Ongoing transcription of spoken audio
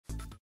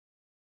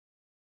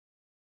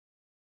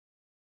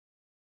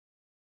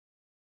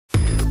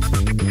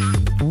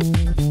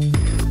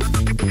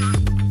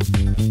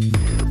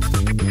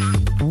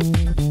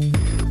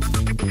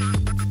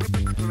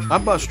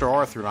I'm Buster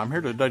Arthur, and I'm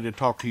here today to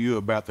talk to you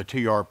about the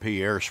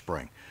TRP Air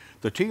Spring.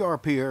 The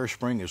TRP Air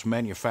Spring is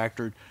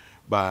manufactured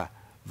by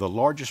the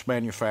largest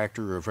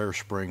manufacturer of air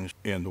springs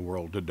in the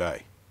world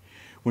today.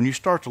 When you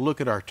start to look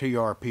at our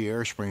TRP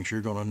Air Springs,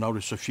 you're going to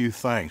notice a few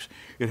things.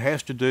 It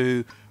has to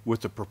do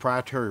with the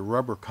proprietary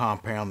rubber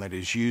compound that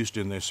is used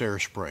in this air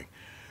spring.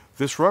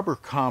 This rubber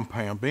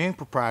compound, being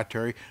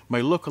proprietary,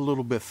 may look a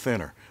little bit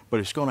thinner, but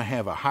it's going to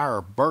have a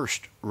higher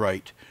burst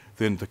rate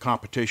than the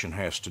competition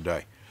has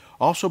today.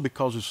 Also,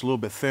 because it's a little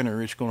bit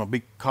thinner, it's going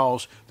to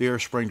cause the air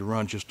spring to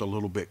run just a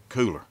little bit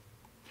cooler.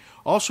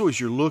 Also, as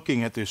you're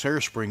looking at this air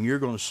spring, you're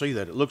going to see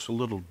that it looks a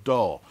little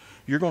dull.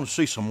 You're going to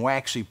see some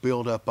waxy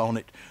buildup on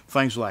it,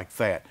 things like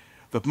that.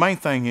 The main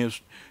thing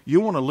is you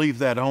want to leave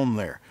that on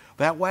there.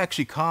 That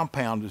waxy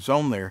compound is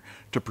on there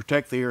to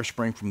protect the air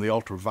spring from the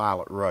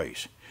ultraviolet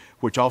rays,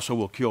 which also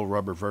will kill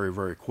rubber very,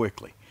 very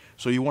quickly.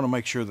 So you want to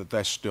make sure that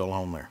that's still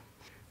on there.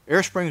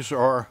 Air springs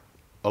are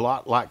a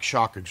lot like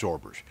shock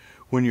absorbers.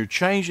 When you're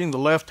changing the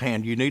left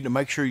hand, you need to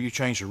make sure you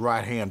change the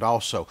right hand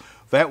also.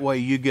 That way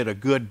you get a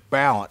good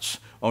balance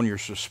on your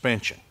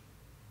suspension.